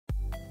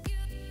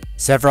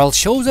Several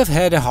shows have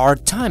had a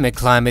hard time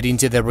acclimating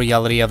to the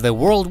reality of the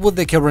world with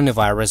the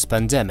coronavirus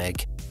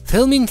pandemic.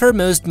 Filming for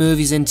most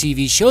movies and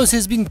TV shows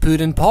has been put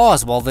on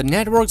pause while the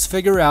networks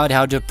figure out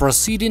how to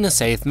proceed in a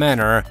safe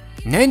manner.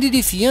 90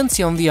 Day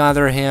Fiancé, on the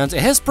other hand,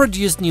 has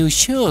produced new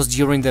shows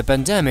during the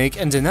pandemic,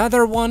 and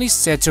another one is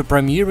set to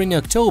premiere in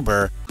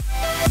October.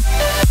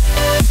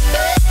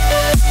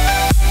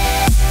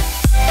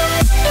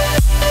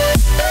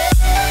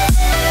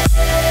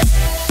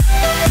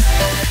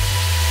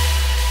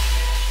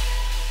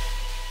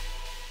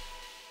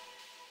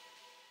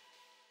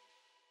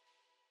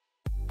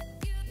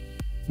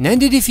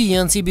 "90 Day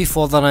Fiancé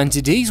Before the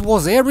 90 Days"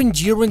 was airing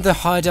during the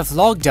height of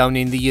lockdown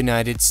in the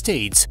United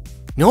States.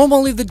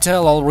 Normally, the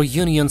tell-all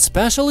reunion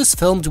special is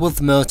filmed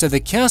with most of the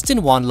cast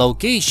in one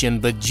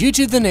location, but due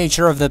to the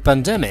nature of the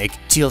pandemic,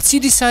 TLC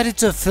decided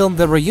to film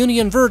the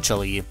reunion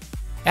virtually.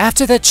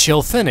 After that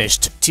show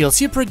finished,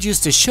 TLC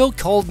produced a show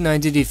called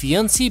 90 Day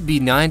Fiancé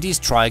B90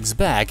 Strikes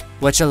Back,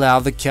 which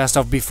allowed the cast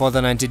of Before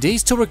the 90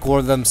 Days to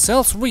record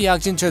themselves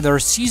reacting to their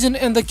season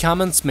and the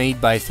comments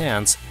made by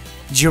fans.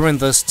 During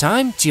this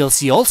time,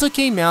 TLC also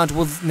came out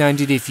with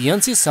 90 Day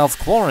Fiancé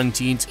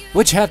Self-Quarantined,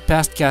 which had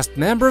past cast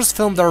members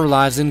film their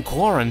lives in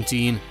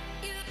quarantine.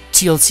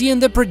 TLC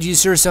and the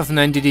producers of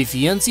 90 Day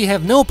Fiancé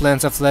have no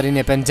plans of letting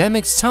a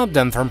pandemic stop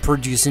them from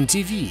producing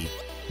TV.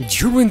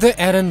 During the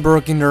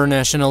Edinburgh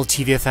International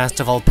TV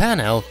Festival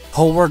panel,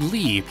 Howard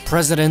Lee,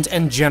 president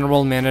and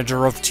general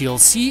manager of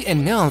TLC,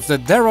 announced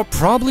that there are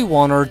probably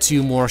one or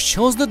two more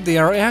shows that they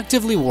are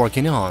actively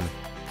working on.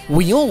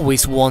 "We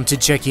always want to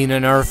check in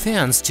on our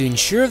fans to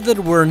ensure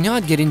that we're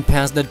not getting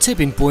past the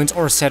tipping point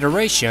or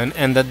saturation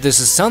and that this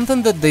is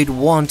something that they'd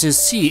want to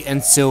see,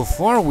 and so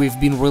far we've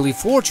been really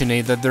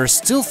fortunate that they're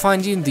still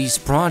finding these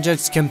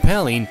projects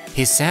compelling,"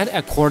 he said,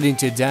 according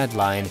to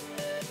Deadline.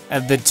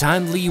 At the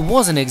time, Lee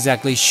wasn't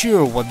exactly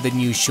sure what the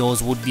new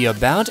shows would be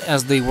about,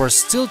 as they were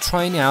still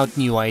trying out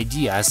new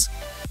ideas.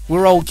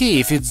 "We're okay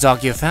if it's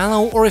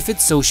docu-fallow or if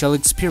it's social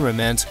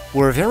experiment,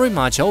 we're very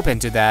much open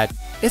to that.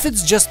 If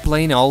it's just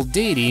plain old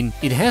dating,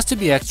 it has to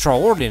be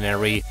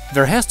extraordinary,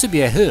 there has to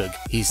be a hook,"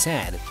 he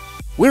said.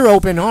 "We're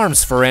open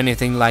arms for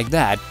anything like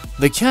that.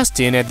 The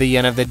casting at the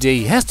end of the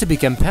day has to be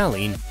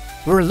compelling.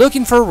 We're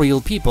looking for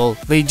real people,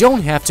 they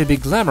don't have to be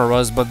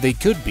glamorous, but they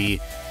could be.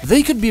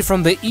 They could be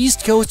from the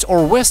East Coast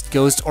or West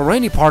Coast or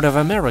any part of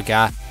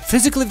America.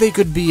 Physically, they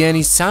could be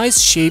any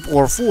size, shape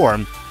or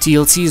form.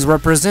 TLC is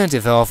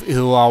representative of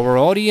who our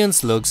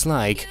audience looks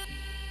like."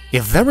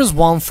 If there is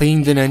one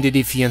thing the 90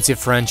 Day Fiancé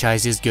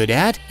franchise is good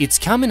at, it's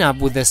coming up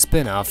with a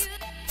spin-off.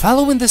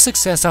 Following the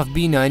success of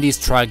B90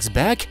 Strikes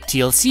Back,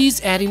 TLC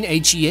is adding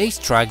HEA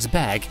Strikes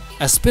Back,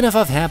 a spin-off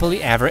of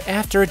Happily Ever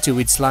After, to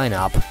its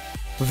lineup.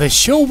 The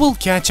show will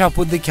catch up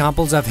with the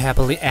couples of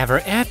Happily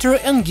Ever After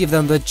and give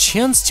them the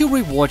chance to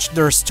rewatch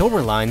their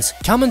storylines,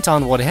 comment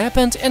on what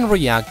happened and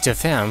react to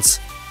fans.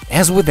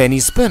 As with any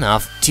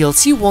spin-off,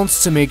 TLC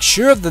wants to make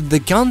sure that the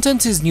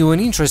content is new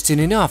and interesting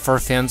enough for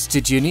fans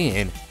to tune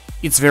in.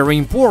 "It's very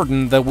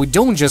important that we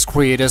don't just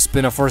create a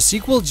spin-off or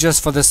sequel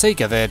just for the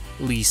sake of it,"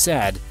 Lee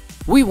said.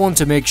 "We want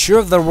to make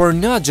sure that we're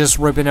not just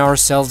ripping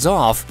ourselves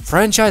off,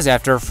 franchise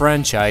after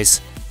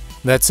franchise."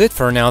 That's it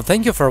for now,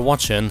 thank you for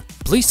watching,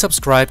 please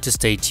subscribe to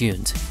stay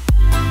tuned.